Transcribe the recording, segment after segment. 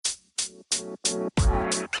Hey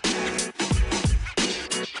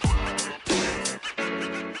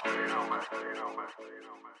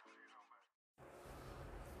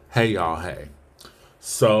y'all, hey.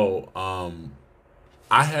 So,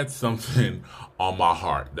 I had something on my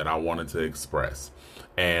heart that I wanted to express.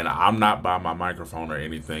 And I'm not by my microphone or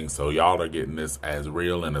anything, so y'all are getting this as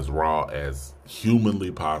real and as raw as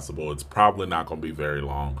humanly possible. It's probably not going to be very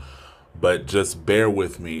long, but just bear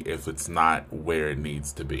with me if it's not where it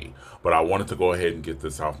needs to be. But I wanted to go ahead and get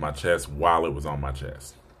this off my chest while it was on my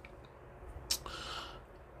chest.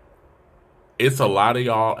 It's a lot of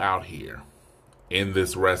y'all out here in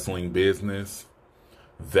this wrestling business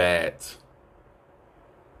that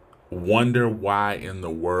wonder why in the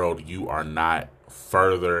world you are not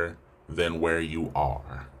further than where you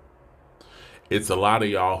are. It's a lot of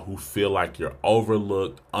y'all who feel like you're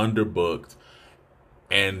overlooked, underbooked,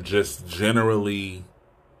 and just generally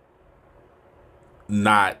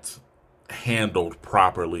not handled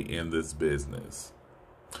properly in this business.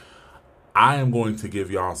 I am going to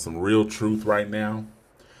give y'all some real truth right now,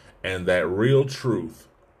 and that real truth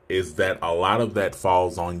is that a lot of that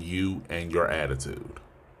falls on you and your attitude.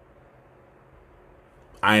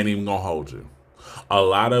 I ain't even gonna hold you. A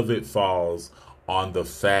lot of it falls on the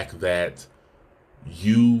fact that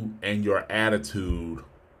you and your attitude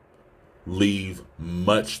leave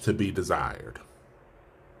much to be desired.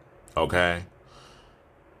 Okay?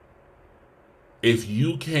 If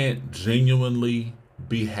you can't genuinely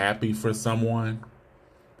be happy for someone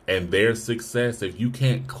and their success, if you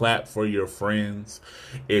can't clap for your friends,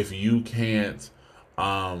 if you can't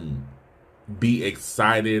be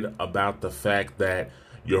excited about the fact that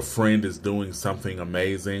your friend is doing something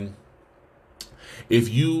amazing, if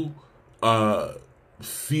you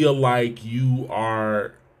feel like you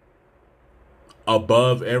are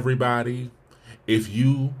above everybody, if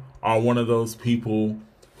you are one of those people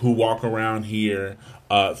who walk around here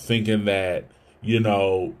thinking that, you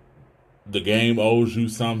know, the game owes you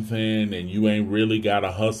something and you ain't really got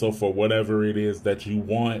to hustle for whatever it is that you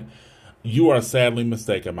want, you are sadly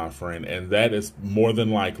mistaken, my friend. And that is more than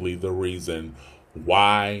likely the reason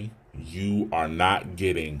why you are not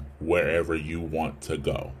getting wherever you want to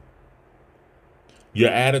go. Your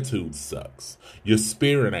attitude sucks. Your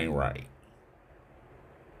spirit ain't right.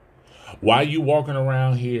 Why you walking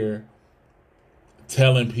around here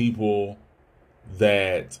telling people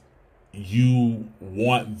that you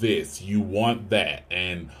want this, you want that,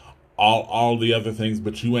 and all the other things,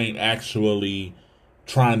 but you ain't actually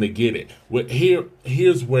trying to get it? Well,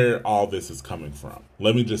 here's where all this is coming from.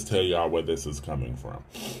 Let me just tell y'all where this is coming from.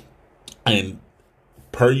 And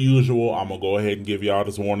per usual, I'm gonna go ahead and give y'all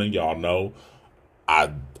this warning. Y'all know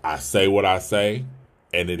I say what I say,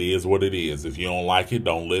 and it is what it is. If you don't like it,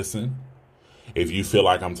 don't listen. If you feel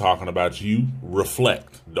like I'm talking about you,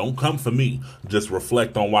 reflect. Don't come for me. Just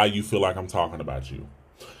reflect on why you feel like I'm talking about you.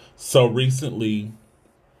 So recently,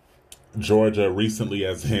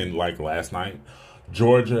 as in like last night,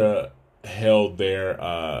 Georgia held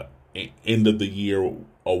their end of the year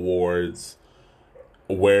awards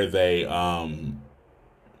where they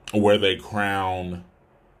crown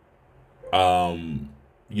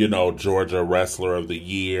Georgia Wrestler of the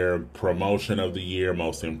Year, Promotion of the Year,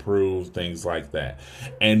 Most Improved, things like that.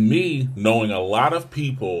 And me, knowing a lot of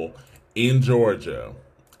people in Georgia,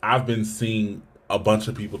 I've been seeing a bunch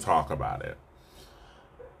of people talk about it.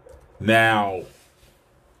 Now,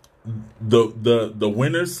 the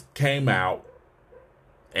winners came out,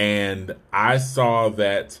 and I saw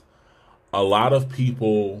that a lot of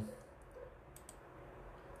people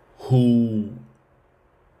who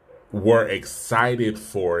were excited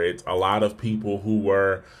for it, a lot of people who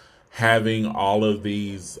were having all of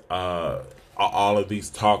these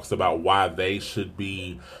talks about why they should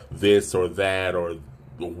be this or that or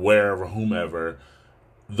wherever, whomever,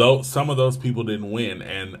 though some of those people didn't win,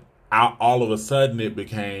 and all of a sudden it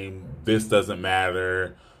became, this doesn't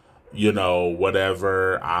matter,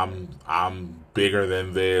 whatever, I'm bigger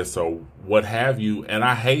than this or what have you. And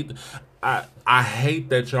I hate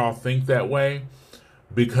that y'all think that way,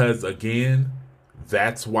 because again,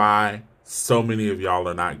 that's why so many of y'all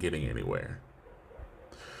are not getting anywhere.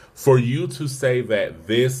 For you to say that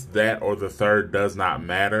this, that, or the third does not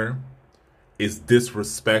matter is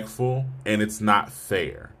disrespectful, and it's not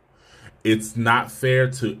fair. It's not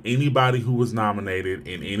fair to anybody who was nominated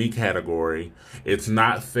in any category. It's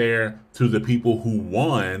not fair to the people who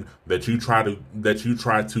won, that you try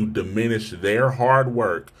to diminish their hard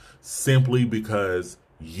work simply because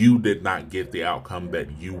you did not get the outcome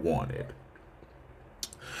that you wanted.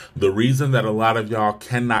 The reason that a lot of y'all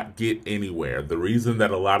cannot get anywhere, the reason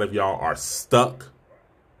that a lot of y'all are stuck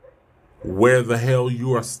where the hell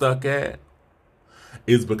you are stuck at,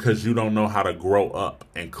 is because you don't know how to grow up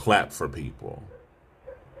and clap for people.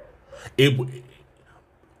 It,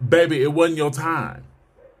 baby, it wasn't your time.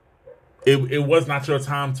 It was not your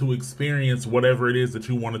time to experience whatever it is that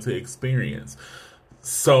you wanted to experience.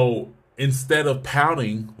 So instead of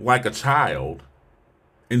pouting like a child,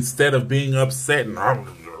 instead of being upset and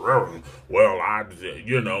well,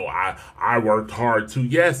 I worked hard too.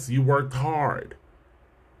 Yes, you worked hard.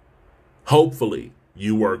 Hopefully,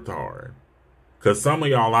 you worked hard. Cause some of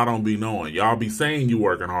y'all I don't be knowing. Y'all be saying you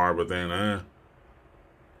working hard, but then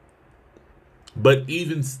But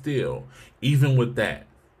even still, even with that,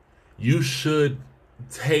 you should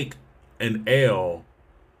take an L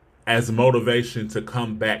as motivation to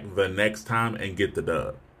come back the next time and get the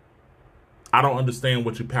dub. I don't understand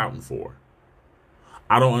what you're pouting for.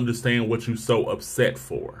 I don't understand what you're so upset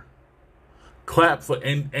for. Clap for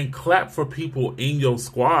and clap for people in your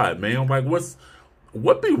squad, man. Like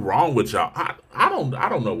what be wrong with y'all? I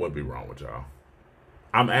don't know what be wrong with y'all.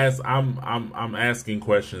 I'm asking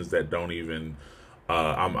questions that don't even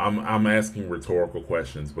I'm asking rhetorical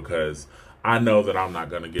questions because I know that I'm not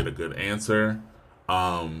gonna get a good answer.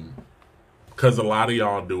 Because a lot of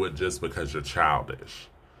y'all do it just because you're childish.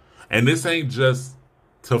 And this ain't just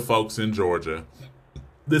to folks in Georgia.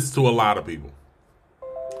 This is to a lot of people.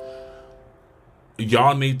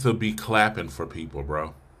 Y'all need to be clapping for people,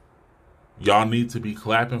 bro. Y'all need to be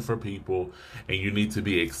clapping for people and you need to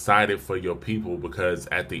be excited for your people because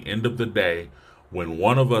at the end of the day, when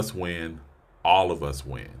one of us win, all of us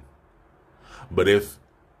win. But if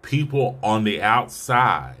people on the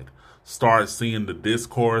outside start seeing the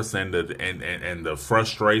discourse and the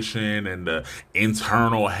frustration and the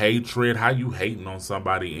internal hatred, how you hating on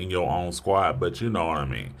somebody in your own squad, but you know what I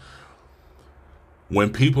mean.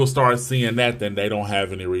 When people start seeing that, then they don't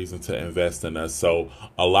have any reason to invest in us. So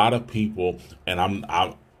a lot of people, and I'm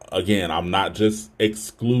not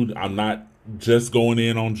just going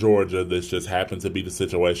in on Georgia. This just happened to be the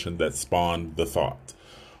situation that spawned the thought.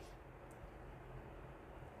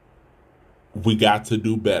 We got to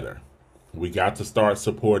do better. We got to start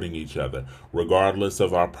supporting each other, regardless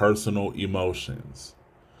of our personal emotions.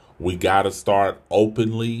 We got to start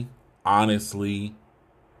openly, honestly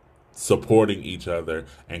supporting each other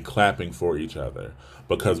and clapping for each other.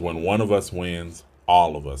 Because when one of us wins,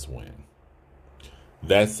 all of us win.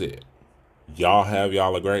 That's it. Y'all have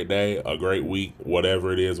y'all a great day, a great week,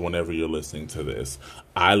 whatever it is, whenever you're listening to this.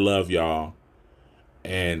 I love y'all.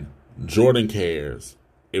 And Jordan cares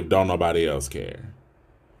if don't nobody else care.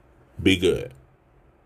 Be good.